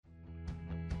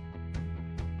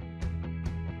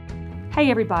Hey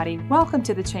everybody, welcome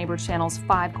to the Chamber Channel's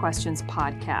 5 Questions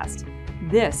podcast.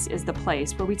 This is the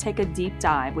place where we take a deep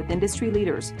dive with industry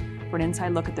leaders for an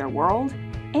inside look at their world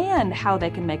and how they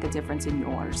can make a difference in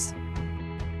yours.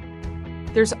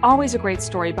 There's always a great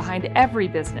story behind every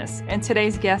business, and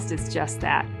today's guest is just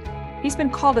that. He's been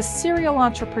called a serial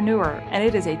entrepreneur, and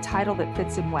it is a title that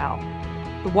fits him well.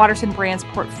 The Watterson brand's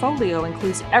portfolio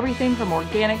includes everything from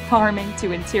organic farming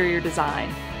to interior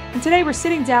design. And today we're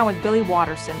sitting down with Billy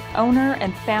Watterson, owner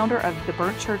and founder of the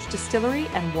Burnt Church Distillery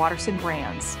and Watterson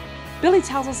brands. Billy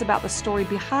tells us about the story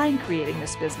behind creating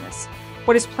this business,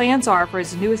 what his plans are for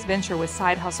his newest venture with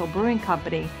Side Hustle Brewing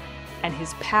Company, and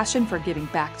his passion for giving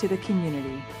back to the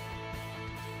community.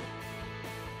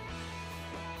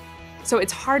 So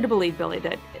it's hard to believe, Billy,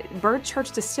 that Burnt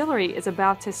Church Distillery is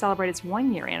about to celebrate its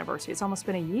 1-year anniversary. It's almost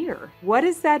been a year. What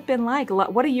has that been like?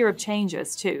 What a year of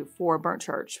changes, too, for Burnt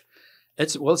Church.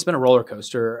 It's been a roller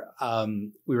coaster.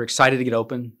 We were excited to get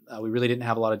open. We really didn't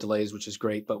have a lot of delays, which is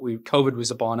great, but COVID was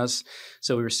upon us.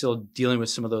 So we were still dealing with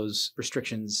some of those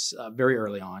restrictions very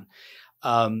early on.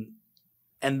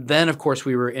 And then, of course,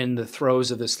 we were in the throes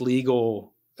of this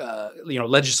legal,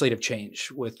 legislative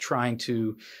change with trying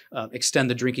to extend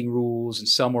the drinking rules and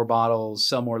sell more bottles,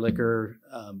 sell more liquor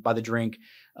by the drink,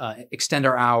 extend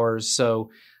our hours.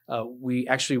 So we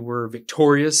actually were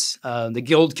victorious. The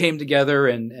guild came together,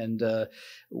 and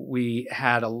we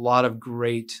had a lot of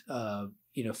great,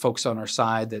 folks on our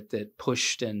side that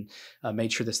pushed and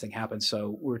made sure this thing happened.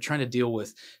 So we're trying to deal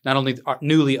with not only our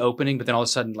newly opening, but then all of a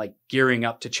sudden like gearing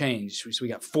up to change. So we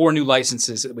got 4 new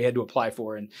licenses that we had to apply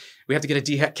for, and we have to get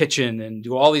a DHEC kitchen and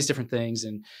do all these different things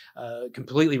and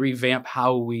completely revamp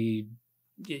how we,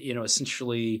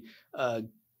 essentially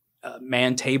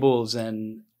man tables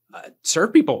and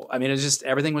serve people. I mean, it's just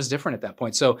everything was different at that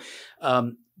point. So,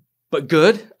 but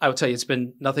good. I would tell you, it's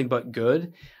been nothing but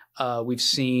good. We've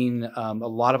seen a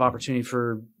lot of opportunity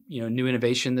for new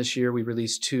innovation this year. We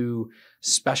released 2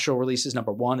 special releases,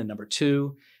 number 1 and number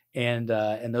 2, and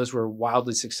those were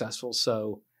wildly successful.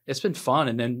 So it's been fun.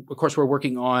 And then, of course, we're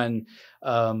working on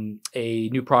a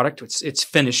new product. It's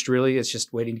finished, really. It's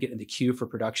just waiting to get in the queue for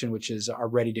production, which is our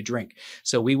ready to drink.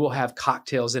 So we will have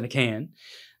cocktails in a can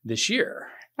this year.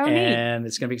 Oh, and neat.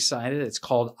 It's going to be excited. It's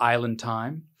called Island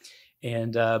Time.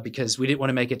 And because we didn't want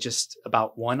to make it just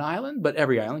about one island, but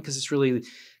every island, because it's really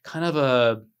kind of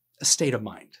a state of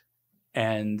mind.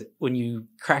 And when you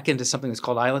crack into something that's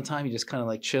called Island Time, you just kind of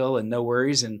like chill and no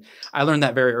worries. And I learned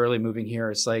that very early moving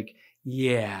here. It's like,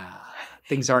 yeah,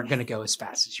 things aren't going to go as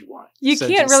fast as you want. You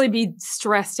can't really be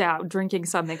stressed out drinking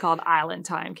something called Island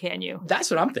Time, can you?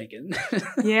 That's what I'm thinking.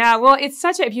 Yeah, well, it's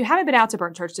if you haven't been out to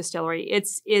Burnt Church Distillery,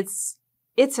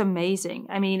 it's amazing.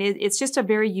 I mean, it's just a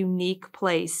very unique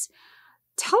place.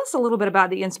 Tell us a little bit about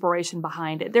the inspiration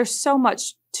behind it. There's so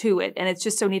much to it, and it's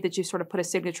just so neat that you sort of put a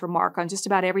signature mark on just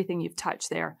about everything you've touched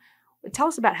there. Tell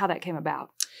us about how that came about.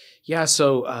 Yeah,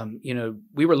 so,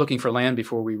 we were looking for land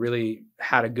before we really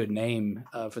had a good name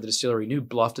for the distillery. Knew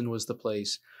Bluffton was the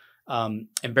place.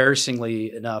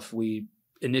 Embarrassingly enough, we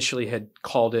initially had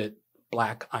called it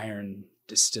Black Iron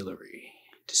Distillery.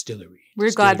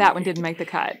 We're glad that one didn't make the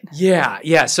cut.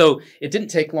 Yeah. So it didn't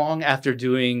take long after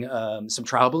doing some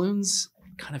trial balloons.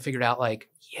 Kind of figured out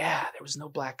there was no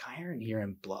black iron here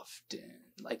in Bluffton.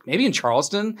 Like maybe in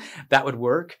Charleston that would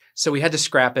work. So we had to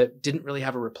scrap it. Didn't really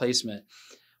have a replacement.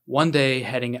 One day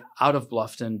heading out of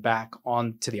Bluffton back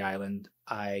onto the island,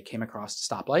 I came across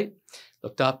a stoplight,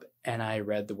 looked up, and I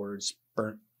read the words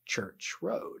Burnt Church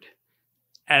Road.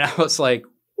 And I was like,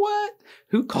 what?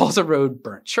 Who calls a road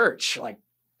Burnt Church? Like,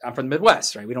 I'm from the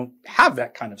Midwest, right? We don't have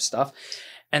that kind of stuff.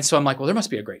 And so I'm like, well, there must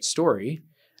be a great story.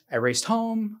 I raced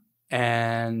home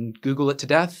and Googled it to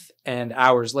death. And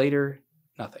hours later,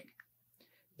 nothing.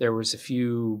 There was a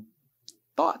few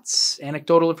thoughts,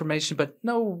 anecdotal information, but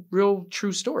no real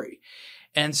true story.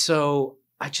 And so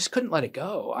I just couldn't let it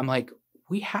go. I'm like,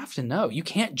 we have to know. You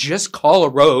can't just call a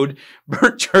road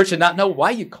Burnt Church and not know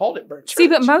why you called it Burnt Church. See,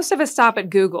 but most of us stop at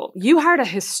Google. You hired a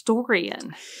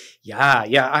historian.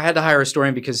 Yeah. I had to hire a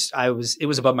historian because it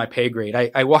was above my pay grade.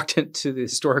 I walked into the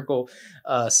historical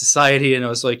society and I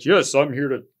was like, yes, I'm here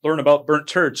to learn about Burnt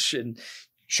Church and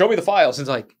show me the files. And it's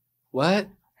like, what?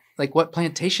 Like, what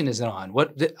plantation is it on?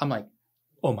 I'm like,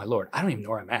 oh my Lord, I don't even know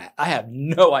where I'm at. I have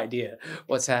no idea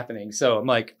what's happening. So I'm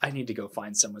like, I need to go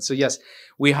find someone. So yes,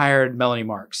 we hired Melanie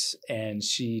Marks and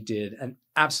she did an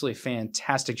absolutely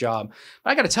fantastic job. But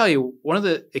I got to tell you, one of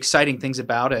the exciting things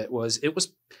about it was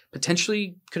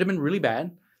potentially could have been really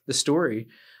bad, the story,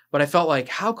 but I felt like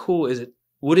how cool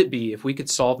would it be if we could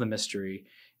solve the mystery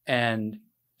and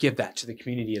give that to the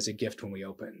community as a gift when we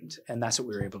opened. And that's what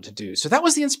we were able to do. So that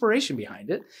was the inspiration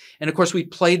behind it. And of course, we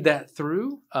played that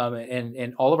through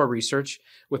and all of our research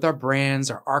with our brands,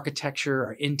 our architecture,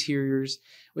 our interiors.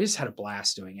 We just had a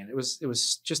blast doing it.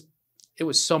 It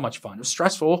was so much fun. It was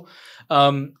stressful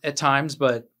at times,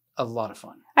 but a lot of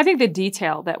fun. I think the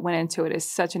detail that went into it is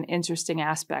such an interesting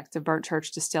aspect of Burnt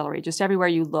Church Distillery. Just everywhere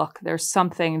you look, there's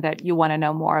something that you want to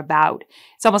know more about.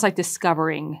 It's almost like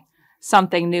discovering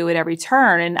something new at every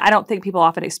turn. And I don't think people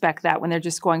often expect that when they're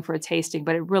just going for a tasting,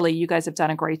 but you guys have done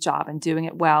a great job in doing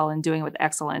it well and doing it with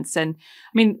excellence. And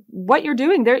I mean, what you're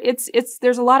doing there,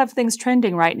 there's a lot of things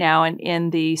trending right now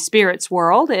in the spirits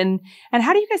world. And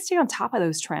how do you guys stay on top of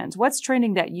those trends? What's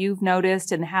trending that you've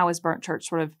noticed, and how is Burnt Church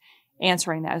sort of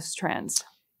answering those trends?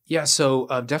 Yeah, so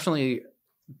definitely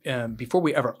before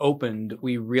we ever opened,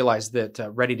 we realized that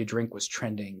ready to drink was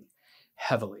trending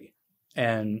heavily.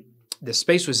 And the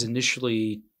space was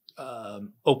initially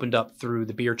opened up through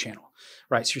the beer channel,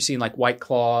 right? So you're seeing like White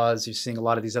Claws, you're seeing a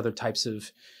lot of these other types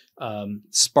of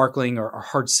sparkling or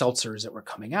hard seltzers that were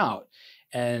coming out.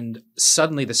 And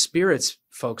suddenly the spirits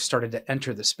folks started to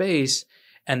enter the space,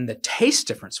 and the taste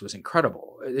difference was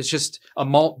incredible. It's just a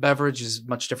malt beverage is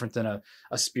much different than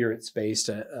a spirits-based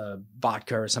a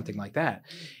vodka or something like that.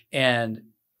 And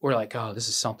we're like, oh, this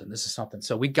is something.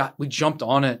 So we jumped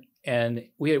on it, and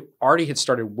we already had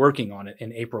started working on it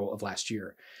in April of last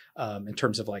year in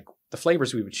terms of like the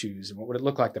flavors we would choose and what would it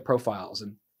look like, the profiles.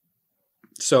 And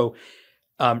so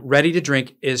ready to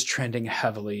drink is trending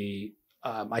heavily.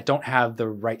 I don't have the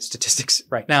right statistics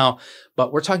right now,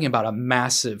 but we're talking about a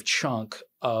massive chunk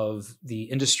of the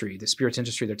industry, the spirits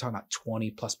industry. They're talking about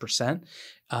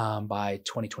 20+% by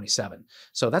 2027.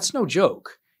 So that's no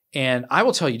joke. And I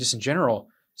will tell you, just in general,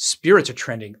 spirits are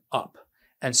trending up.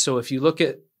 And so if you look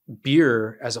at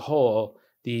beer as a whole,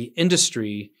 the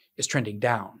industry is trending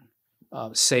down.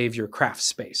 Save your craft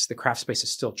space. The craft space is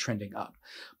still trending up.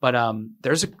 But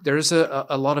there's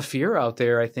a lot of fear out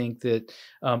there, I think, that,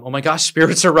 oh my gosh,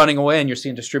 spirits are running away, and you're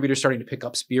seeing distributors starting to pick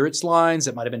up spirits lines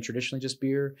that might have been traditionally just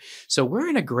beer. So we're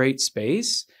in a great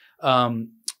space. And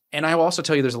I will also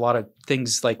tell you there's a lot of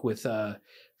things like with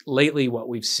lately what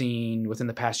we've seen within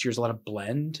the past years, a lot of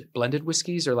blended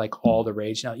whiskeys are like all the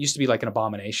rage. Now, it used to be like an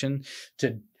abomination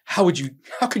to how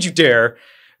could you dare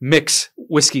mix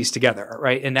whiskeys together,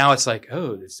 right? And now it's like,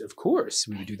 oh, of course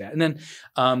we would do that. And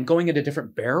then going into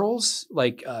different barrels,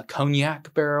 like a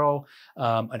cognac barrel,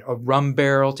 a rum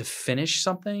barrel to finish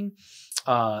something,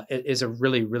 it is a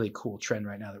really, really cool trend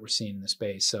right now that we're seeing in the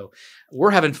space. So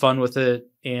we're having fun with it.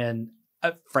 And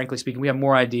frankly speaking, we have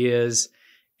more ideas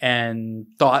and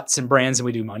thoughts and brands than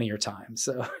we do money or time.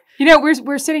 So,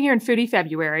 we're sitting here in Foodie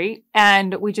February,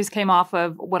 and we just came off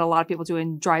of what a lot of people do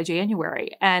in Dry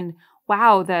January. And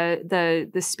wow,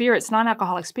 the spirits,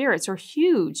 non-alcoholic spirits are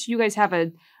huge. You guys have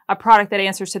a product that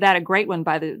answers to that, a great one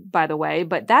by the way,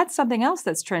 but that's something else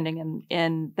that's trending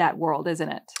in that world, isn't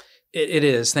it? It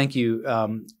is. Thank you.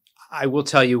 I will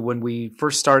tell you, when we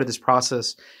first started this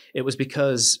process, it was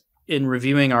because in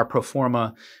reviewing our pro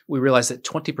forma, we realized that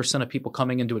 20% of people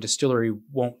coming into a distillery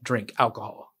won't drink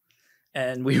alcohol.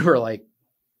 And we were like,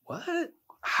 what?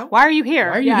 Why are you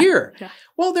here? Why are you here? Yeah.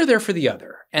 Well, they're there for the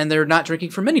other, and they're not drinking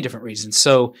for many different reasons.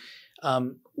 So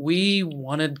we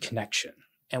wanted connection,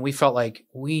 and we felt like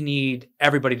we need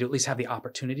everybody to at least have the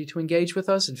opportunity to engage with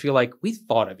us and feel like we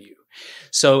thought of you.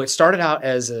 So it started out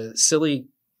as a silly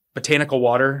botanical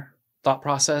water thought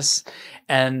process.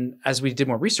 And as we did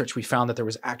more research, we found that there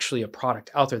was actually a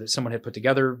product out there that someone had put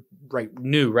together right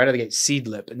out of the gate, Seed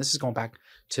Lip. And this is going back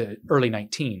to early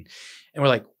 19. And we're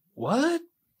like, what?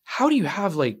 How do you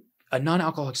have like a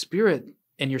non-alcoholic spirit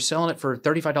and you're selling it for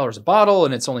 $35 a bottle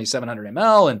and it's only 700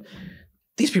 ml? And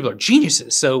these people are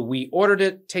geniuses. So we ordered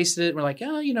it, tasted it, and we're like,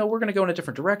 yeah, we're going to go in a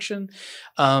different direction.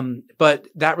 But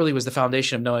that really was the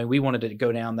foundation of knowing we wanted to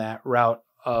go down that route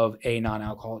of a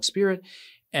non-alcoholic spirit.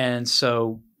 And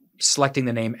so selecting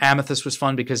the name Amethyst was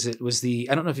fun because it was I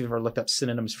don't know if you've ever looked up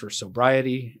synonyms for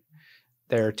sobriety.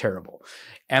 They're terrible.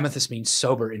 Amethyst means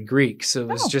sober in Greek. So it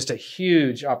was just a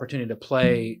huge opportunity to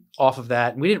play off of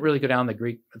that. And we didn't really go down the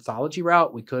Greek mythology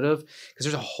route. We could have, because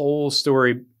there's a whole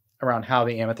story around how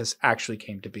the amethyst actually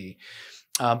came to be.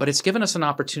 But it's given us an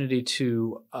opportunity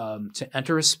to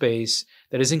enter a space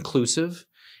that is inclusive.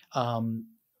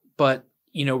 But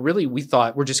really, we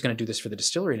thought we're just going to do this for the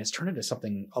distillery, and it's turned into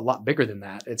something a lot bigger than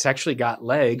that. It's actually got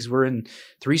legs. We're in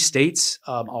 3 states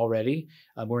already.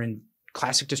 We're in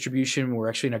classic distribution. We're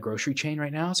actually in a grocery chain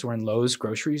right now. So we're in Lowe's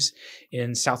groceries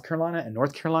in South Carolina and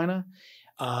North Carolina.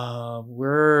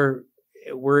 We're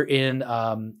we're in,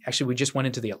 actually, we just went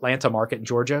into the Atlanta market in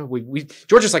Georgia.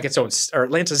 Georgia's like its own, or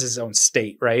Atlanta's its own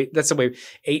state, right? That's the way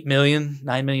 8 million,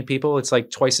 9 million people. It's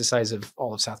like twice the size of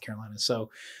all of South Carolina.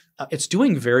 So it's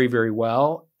doing very, very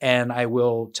well. And I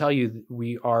will tell you, that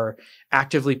we are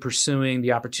actively pursuing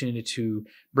the opportunity to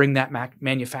bring that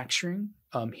manufacturing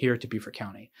here to Beaufort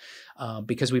County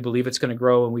because we believe it's going to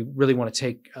grow, and we really want to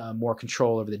take more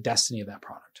control over the destiny of that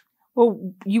product.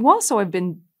 Well, you also have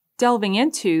been delving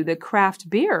into the craft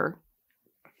beer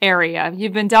area.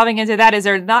 You've been delving into that. Is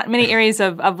there not many areas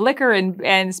of liquor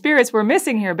and spirits we're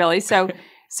missing here, Billy? So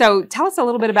tell us a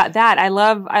little bit about that. I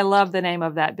love the name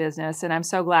of that business, and I'm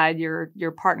so glad you're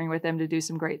partnering with them to do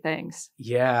some great things.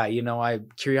 Yeah,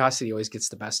 curiosity always gets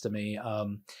the best of me.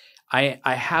 I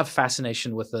have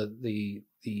fascination with the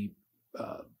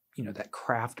that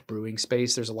craft brewing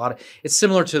space. There's a lot of, it's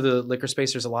similar to the liquor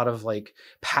space. There's a lot of like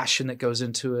passion that goes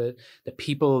into it. The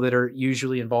people that are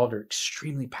usually involved are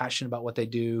extremely passionate about what they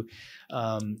do.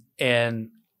 And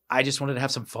I just wanted to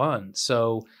have some fun.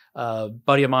 So a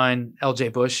buddy of mine,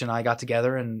 LJ Bush, and I got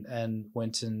together and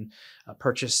went and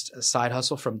purchased a side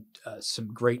hustle from some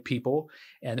great people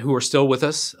and who are still with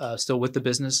us, still with the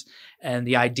business. And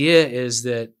the idea is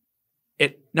that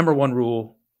number one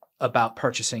rule about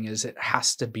purchasing is it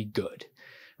has to be good,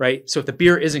 right? So if the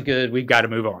beer isn't good, we've got to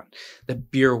move on. The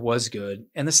beer was good.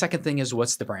 And the second thing is,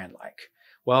 what's the brand like?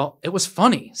 Well, it was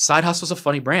funny. Side Hustle's a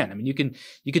funny brand. I mean, you can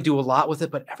do a lot with it,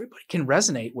 but everybody can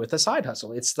resonate with a side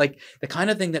hustle. It's like the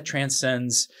kind of thing that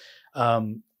transcends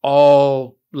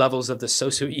all levels of the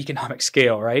socioeconomic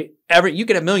scale, right? You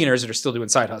could have millionaires that are still doing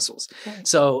side hustles. Okay.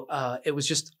 So it was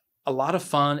just a lot of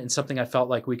fun and something I felt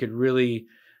like we could really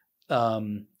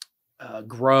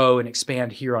grow and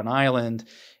expand here on island,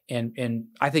 and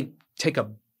I think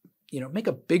make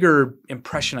a bigger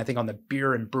impression, I think, on the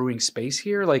beer and brewing space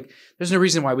here. Like, there's no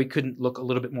reason why we couldn't look a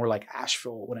little bit more like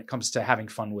Asheville when it comes to having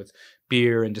fun with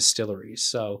beer and distilleries.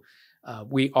 So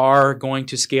we are going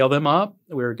to scale them up.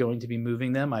 We're going to be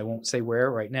moving them. I won't say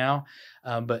where right now,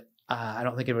 but I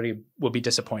don't think anybody will be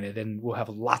disappointed, and we'll have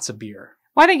lots of beer.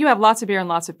 Well, I think you have lots of beer and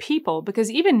lots of people,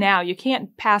 because even now you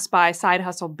can't pass by Side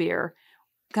Hustle Beer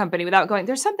Company without going,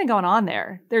 there's something going on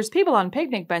there. There's people on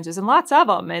picnic benches and lots of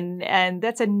them. And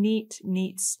that's a neat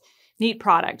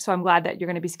product. So I'm glad that you're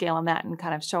going to be scaling that and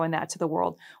kind of showing that to the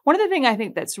world. One of the things I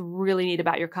think that's really neat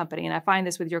about your company, and I find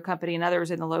this with your company and others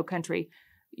in the Low Country,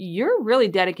 you're really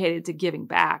dedicated to giving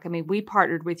back. I mean, we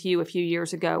partnered with you a few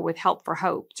years ago with Help for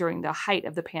Hope during the height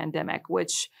of the pandemic,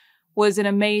 which was an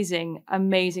amazing,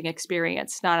 amazing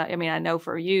experience. I know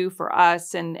for you, for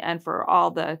us, and for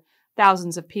all the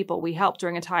thousands of people we helped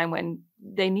during a time when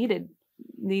they needed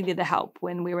the help,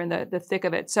 when we were in the thick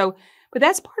of it. So, but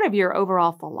that's part of your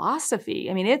overall philosophy.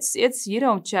 I mean, it's you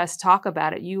don't just talk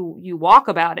about it, you walk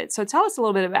about it. So tell us a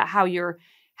little bit about how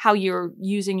you're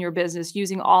using your business,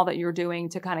 using all that you're doing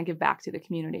to kind of give back to the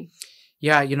community.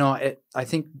 Yeah, I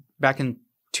think back in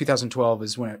 2012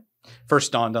 is when it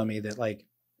first dawned on me that, like,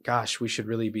 gosh, we should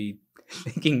really be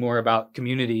thinking more about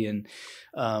community and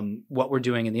what we're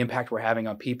doing and the impact we're having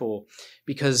on people.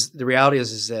 Because the reality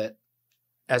is that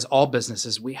as all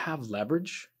businesses, we have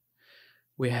leverage,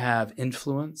 we have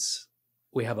influence,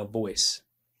 we have a voice.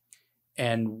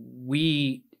 And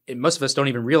most of us don't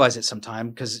even realize it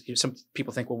sometimes, because some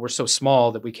people think, well, we're so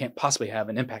small that we can't possibly have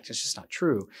an impact. It's just not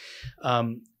true.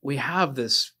 We have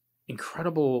this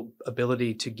incredible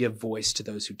ability to give voice to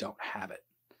those who don't have it,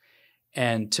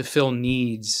 and to fill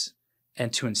needs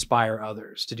and to inspire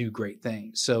others to do great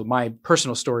things. So my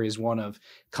personal story is one of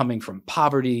coming from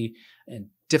poverty and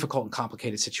difficult and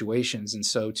complicated situations. And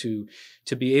so to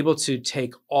be able to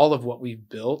take all of what we've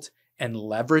built and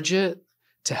leverage it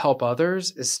to help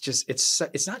others,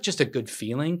 it's not just a good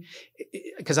feeling,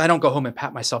 because I don't go home and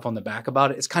pat myself on the back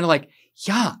about it. It's kind of like,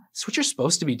 yeah, it's what you're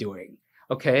supposed to be doing.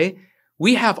 Okay.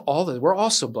 We're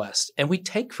also blessed, and we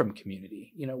take from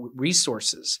community,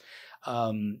 resources,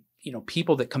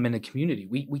 people that come into community,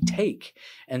 we take.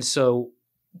 And so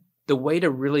the way to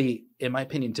really, in my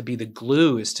opinion, to be the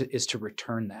glue is to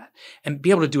return that and be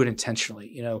able to do it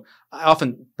intentionally. I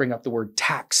often bring up the word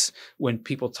tax when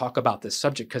people talk about this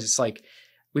subject, because it's like,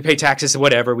 we pay taxes and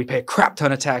whatever, we pay a crap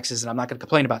ton of taxes, and I'm not going to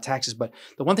complain about taxes. But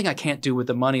the one thing I can't do with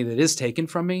the money that is taken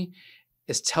from me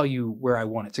is tell you where I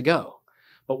want it to go.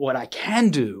 But what I can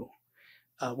do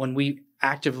when we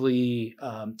actively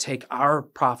take our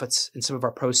profits and some of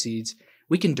our proceeds,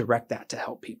 we can direct that to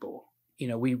help people.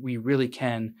 We really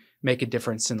can make a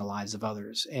difference in the lives of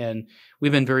others. And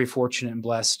we've been very fortunate and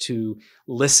blessed to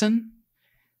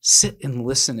sit and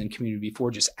listen in community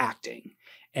before just acting,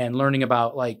 and learning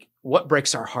about, like, what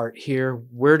breaks our heart here,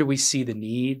 where do we see the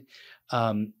need,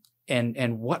 and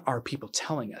and what are people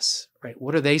telling us, right?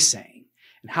 What are they saying?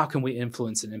 And how can we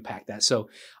influence and impact that? So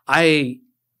I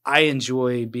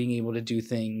enjoy being able to do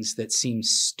things that seem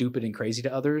stupid and crazy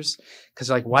to others. Cause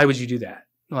like, why would you do that?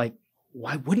 Like,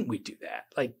 why wouldn't we do that?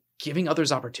 Like giving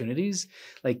others opportunities,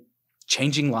 like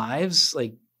changing lives,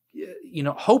 like,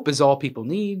 hope is all people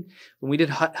need. When we did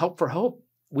Help for Hope,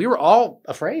 we were all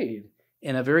afraid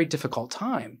in a very difficult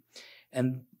time.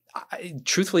 And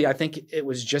truthfully, I think it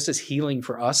was just as healing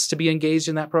for us to be engaged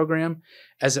in that program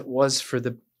as it was for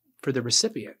the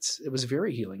recipients. It was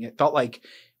very healing. It felt like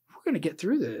we're going to get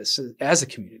through this as a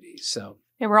community. So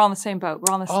yeah, we're all in the same boat.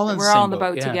 We're all in the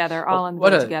boat together. All in the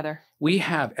boat together. We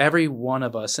have every one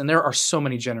of us, and there are so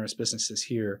many generous businesses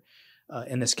here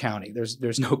in this county.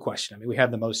 There's no question. I mean, we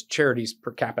have the most charities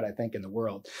per capita, I think, in the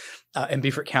world in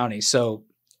Beaufort County. So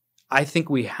I think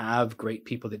we have great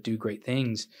people that do great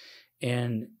things,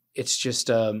 and it's just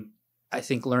I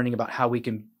think learning about how we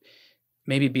can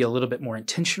maybe be a little bit more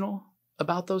intentional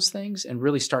about those things and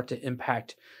really start to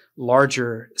impact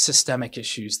larger systemic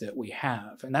issues that we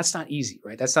have. And that's not easy,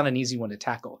 right? That's not an easy one to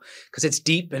tackle because it's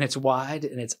deep and it's wide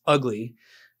and it's ugly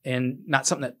and not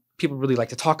something that people really like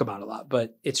to talk about a lot,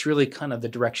 but it's really kind of the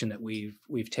direction that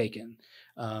we've taken.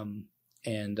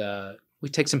 And we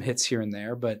take some hits here and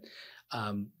there, but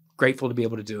grateful to be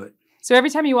able to do it. So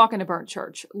every time you walk into Burnt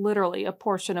Church, literally a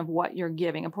portion of what you're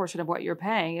giving, a portion of what you're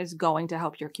paying is going to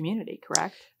help your community,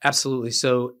 correct? Absolutely.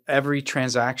 So every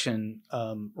transaction,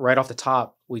 right off the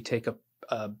top, we take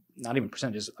not even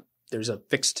percentages. There's a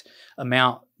fixed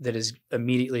amount that is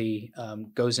immediately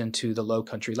goes into the Low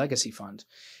Country Legacy Fund.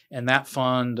 And that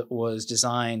fund was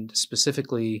designed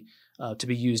specifically to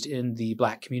be used in the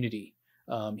Black community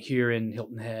here in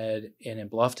Hilton Head and in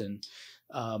Bluffton.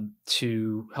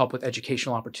 To help with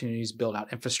educational opportunities, build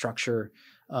out infrastructure,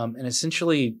 and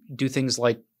essentially do things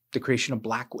like the creation of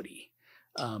Blackwoody.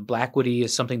 Blackwoody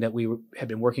is something that we have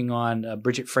been working on.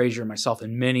 Bridget Frazier, myself,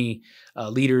 and many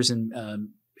leaders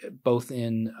in both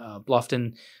in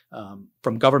Bluffton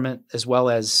from government as well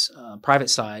as private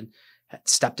side had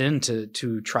stepped in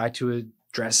to try to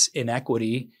address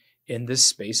inequity in this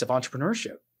space of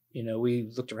entrepreneurship.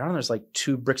 We looked around and there's like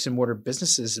 2 bricks and mortar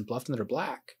businesses in Bluffton that are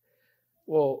Black.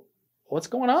 Well, what's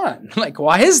going on? Like,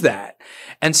 why is that?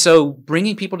 And so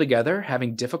bringing people together,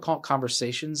 having difficult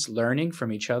conversations, learning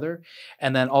from each other,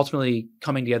 and then ultimately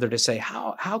coming together to say,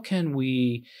 how can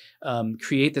we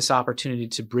create this opportunity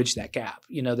to bridge that gap?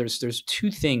 There's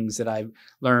 2 things that I've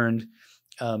learned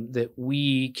that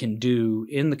we can do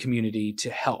in the community to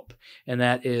help, and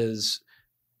that is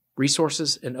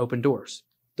resources and open doors.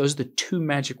 Those are the 2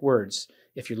 magic words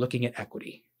if you're looking at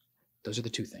equity. Those are the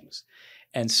 2 things.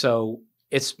 And so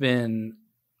it's been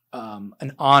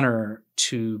an honor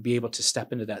to be able to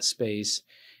step into that space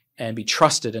and be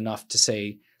trusted enough to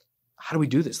say, how do we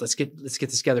do this? Let's get this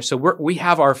together. So we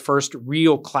have our first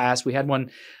real class. We had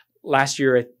one last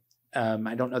year.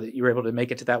 I don't know that you were able to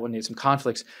make it to that one. There's some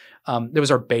conflicts. There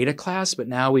was our beta class, but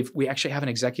now we actually have an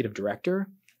executive director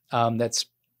that's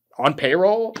on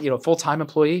payroll, full-time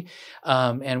employee.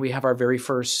 And we have our very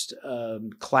first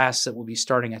class that will be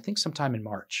starting, I think, sometime in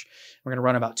March. We're going to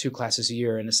run about 2 classes a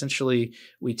year. And essentially,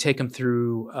 we take them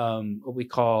through what we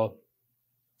call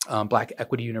Black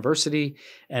Equity University.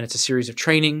 And it's a series of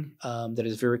training that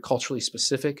is very culturally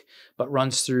specific, but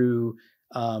runs through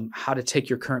how to take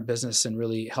your current business and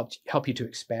really help you to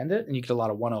expand it. And you get a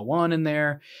lot of 101 in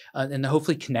there and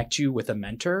hopefully connect you with a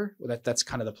mentor. That's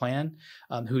kind of the plan,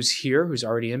 who's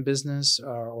already in business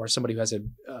or somebody who has a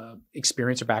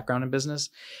experience or background in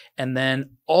business. And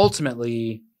then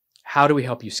ultimately, how do we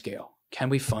help you scale? Can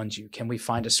we fund you? Can we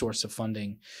find a source of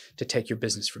funding to take your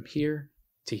business from here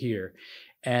to here?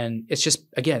 And it's just,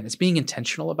 again, it's being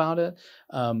intentional about it,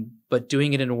 but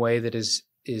doing it in a way that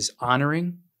is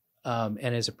honoring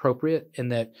and is appropriate, in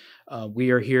that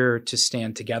we are here to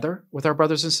stand together with our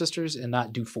brothers and sisters and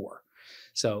not do for.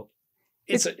 So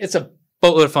it's a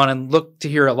boatload of fun, and look to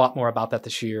hear a lot more about that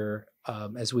this year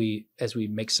as we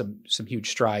make some huge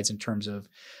strides in terms of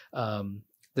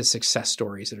the success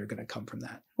stories that are going to come from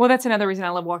that. Well, that's another reason I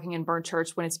love walking in Burnt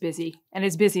Church when it's busy, and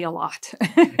it's busy a lot.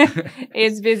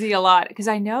 It's busy a lot because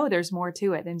I know there's more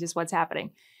to it than just what's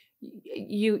happening.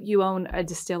 You own a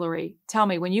distillery. Tell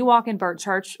me, when you walk in Burnt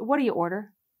Church, what do you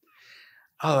order?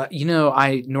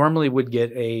 I normally would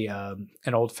get an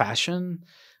old fashioned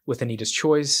with Anita's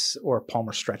Choice or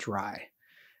Palmer Stretch Rye.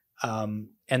 And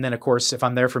then, of course, if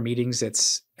I'm there for meetings,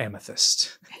 it's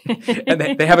Amethyst. And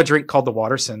they have a drink called the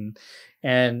Watterson.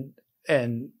 And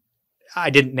I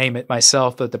didn't name it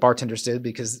myself, but the bartenders did,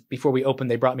 because before we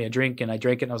opened, they brought me a drink and I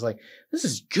drank it and I was like, this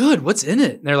is good. What's in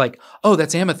it? And they're like, oh,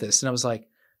 that's Amethyst. And I was like,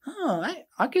 oh,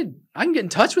 I can get in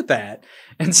touch with that.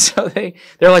 And so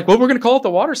they're like, well, we're going to call it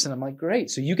the Watterson. I'm like, great.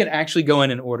 So you can actually go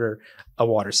in and order a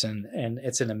Watterson, and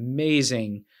it's an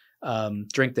amazing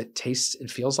drink that tastes and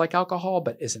feels like alcohol,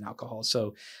 but isn't alcohol.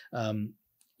 So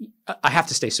I have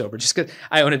to stay sober just because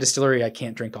I own a distillery. I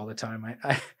can't drink all the time.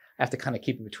 I have to kind of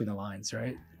keep it between the lines,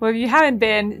 right? Well, if you haven't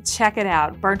been, check it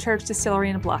out. Burnt Church Distillery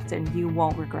in Bluffton. You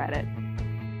won't regret it.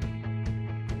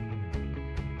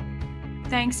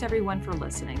 Thanks, everyone, for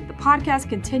listening. The podcast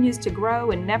continues to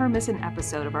grow, and never miss an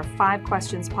episode of our 5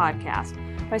 Questions podcast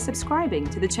by subscribing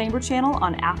to the Chamber channel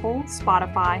on Apple,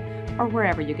 Spotify, or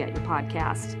wherever you get your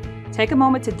podcast. Take a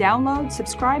moment to download,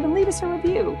 subscribe, and leave us a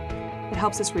review. It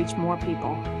helps us reach more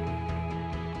people.